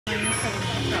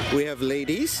We have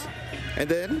ladies, and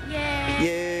then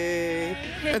yay!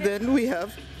 And then we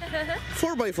have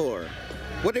 4x4.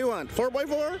 What do you want?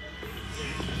 4x4?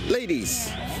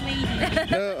 Ladies.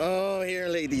 Oh, here,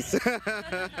 ladies.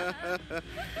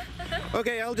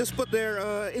 Okay, I'll just put their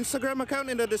Instagram account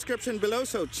in the description below,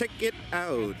 so check it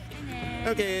out.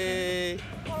 Okay.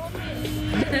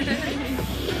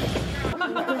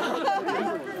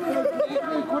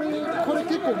 これ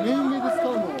結構メインで使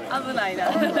うの危ない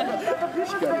な。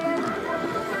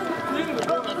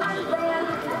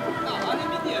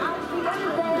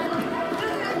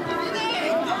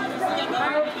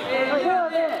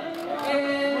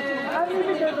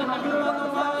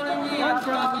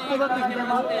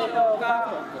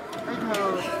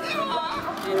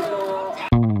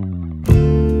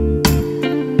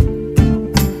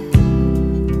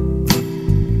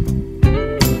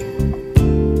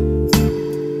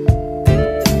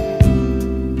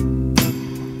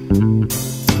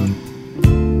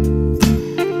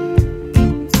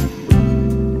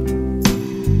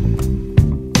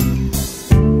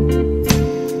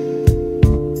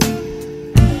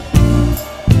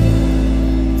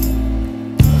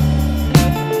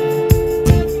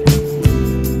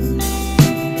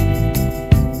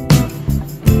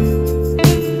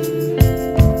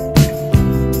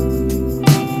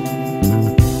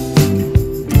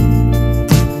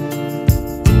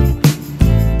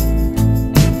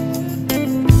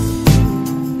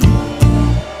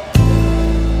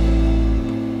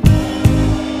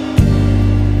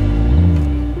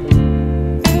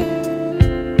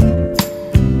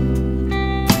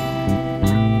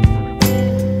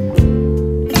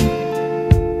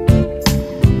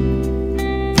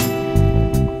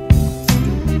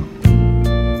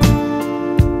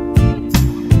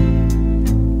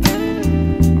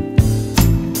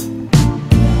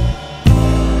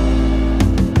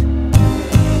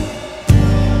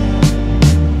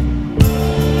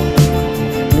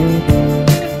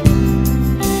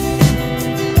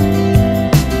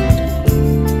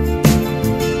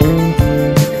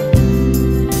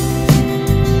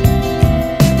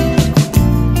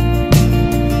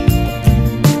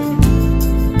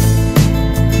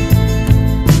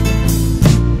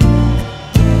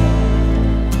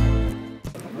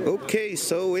Okay,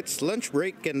 so it's lunch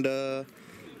break and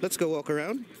let's go walk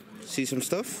around, see some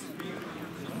stuff.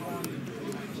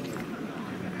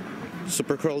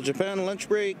 Supercrawl Japan lunch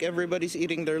break, everybody's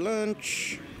eating their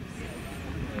lunch.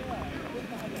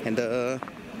 And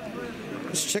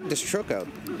let's check this truck out.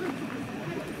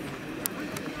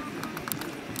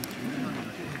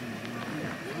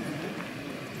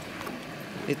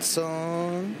 It's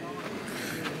on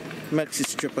Maxi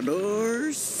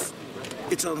Stripadors.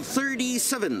 It's on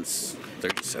 37s.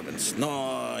 37s.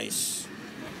 Nice.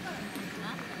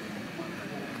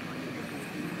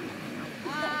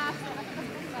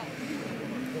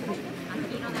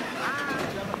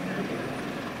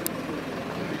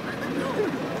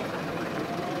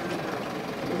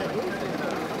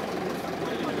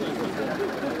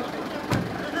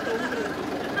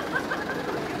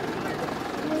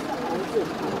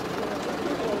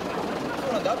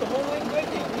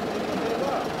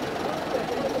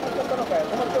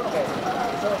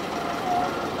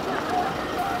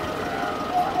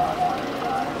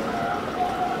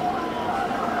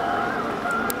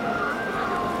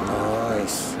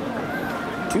 Nice.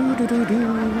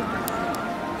 Doo-doo-doo-doo.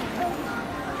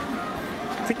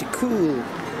 Pretty cool.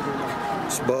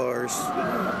 It's bars.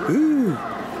 Ooh.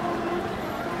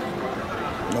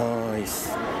 Nice.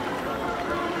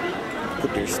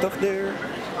 Put their stuff there.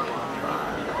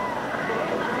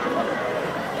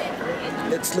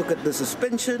 Let's look at the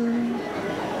suspension.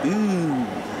 Ooh.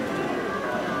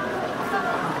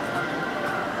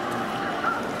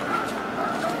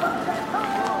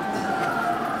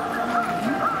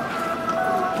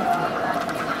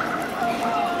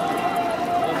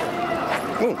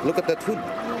 Oh, look at that hood.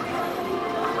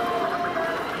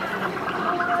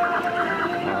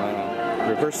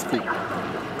 Reverse sweep.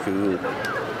 Cool.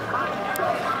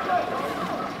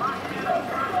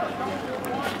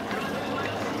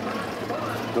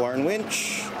 Warren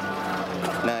winch.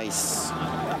 Nice.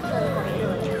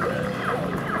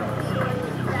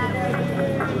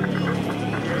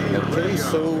 Okay,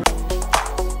 so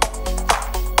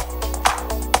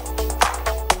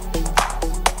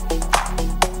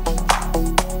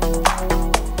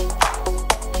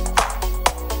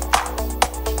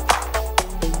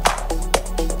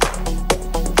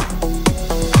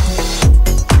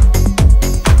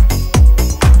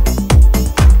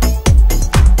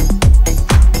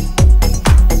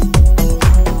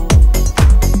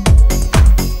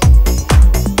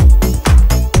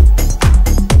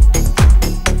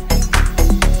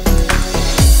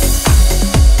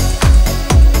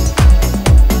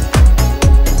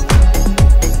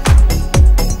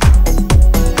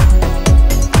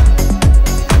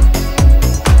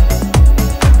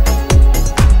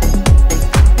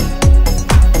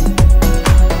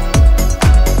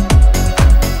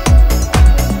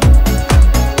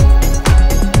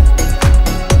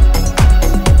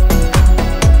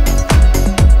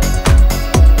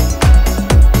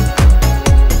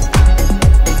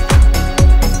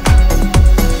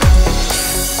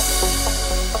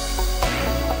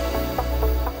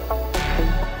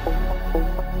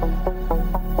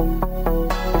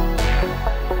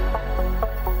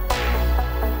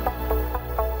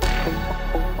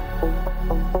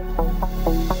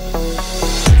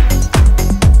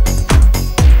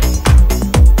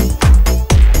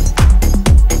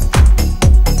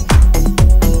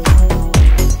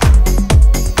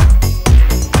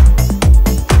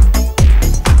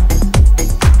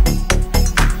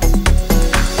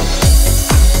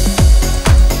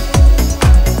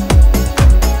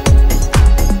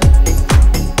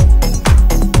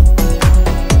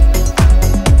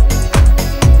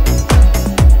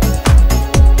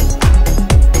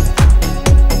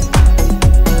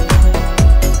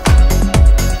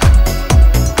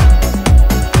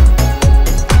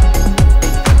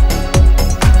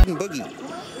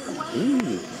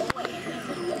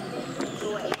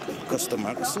custom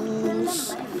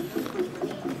axles.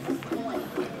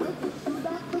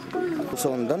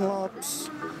 Also on Dunlops.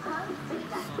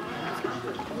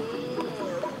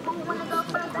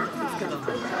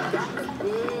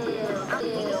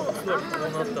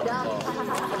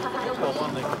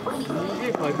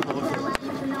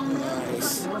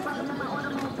 Nice.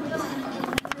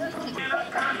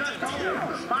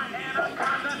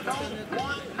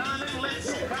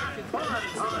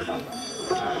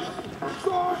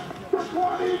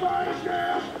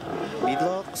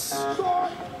 Beadlocks.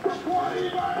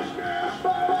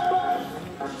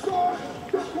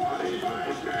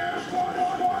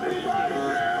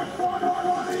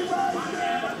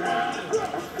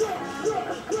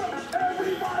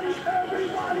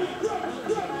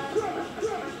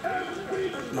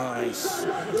 Nice.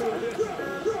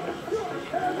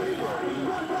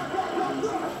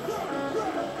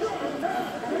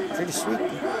 Pretty sweet.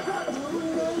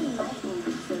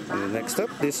 And next up,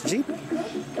 this Jeep.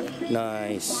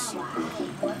 Nice.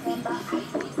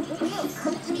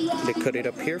 They cut it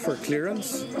up here for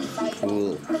clearance.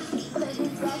 Cool.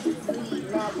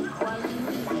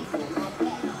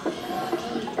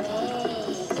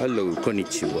 Hello,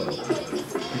 konnichiwa.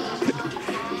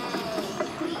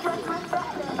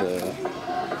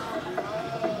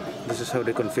 This is how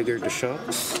they configure the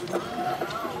shocks.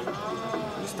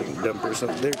 Just the dampers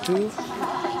up there too.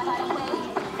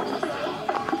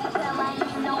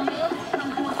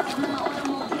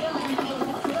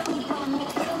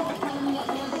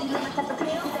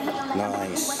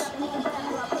 Nice.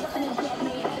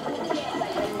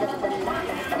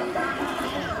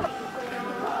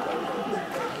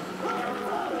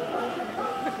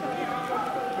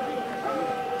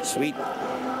 Sweet.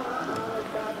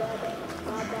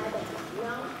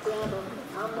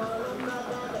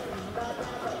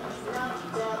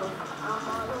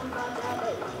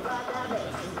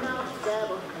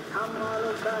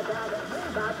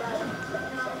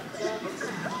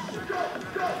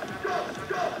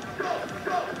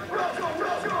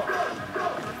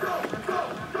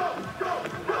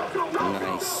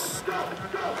 Nice.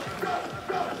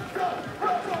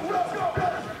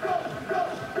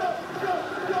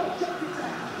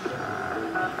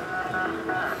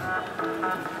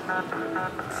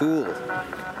 Cool.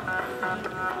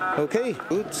 Okay,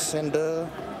 boots, and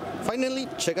finally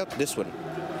check out this one.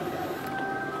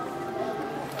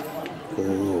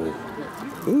 Oh,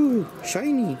 ooh,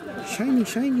 shiny, shiny,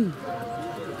 shiny.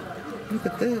 Look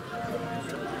at that.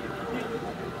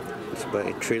 It's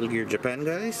by Trail Gear Japan,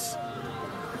 guys.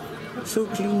 So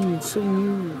clean, so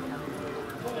new.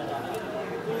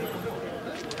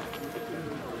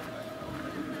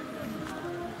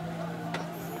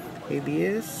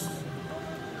 ABS,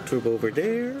 turbo over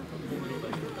there.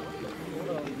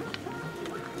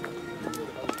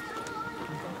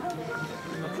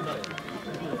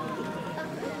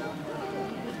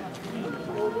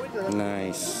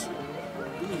 Nice.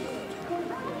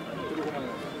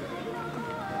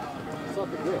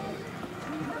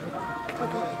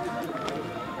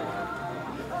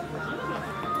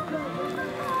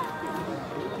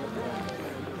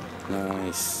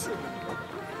 Nice.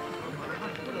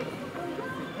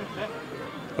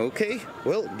 Okay,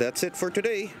 well, that's it for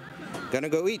today. Gonna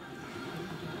go eat.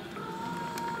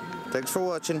 Thanks for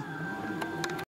watching.